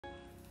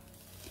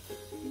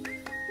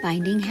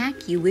Binding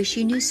Hack You Wish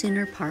You Knew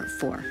Sooner Part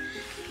 4.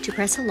 To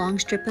press a long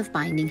strip of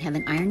binding, have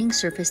an ironing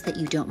surface that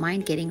you don't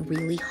mind getting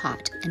really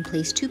hot, and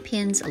place 2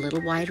 pins a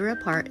little wider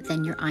apart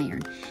than your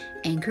iron.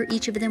 Anchor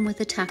each of them with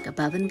a tuck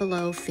above and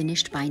below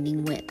finished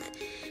binding width.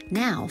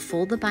 Now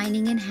fold the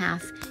binding in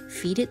half,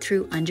 feed it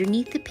through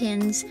underneath the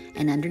pins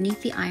and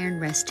underneath the iron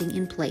resting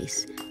in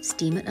place.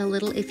 Steam it a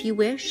little if you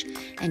wish,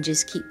 and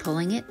just keep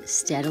pulling it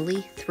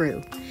steadily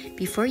through.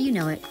 Before you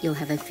know it, you'll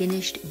have a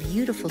finished,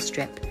 beautiful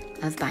strip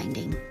of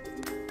binding.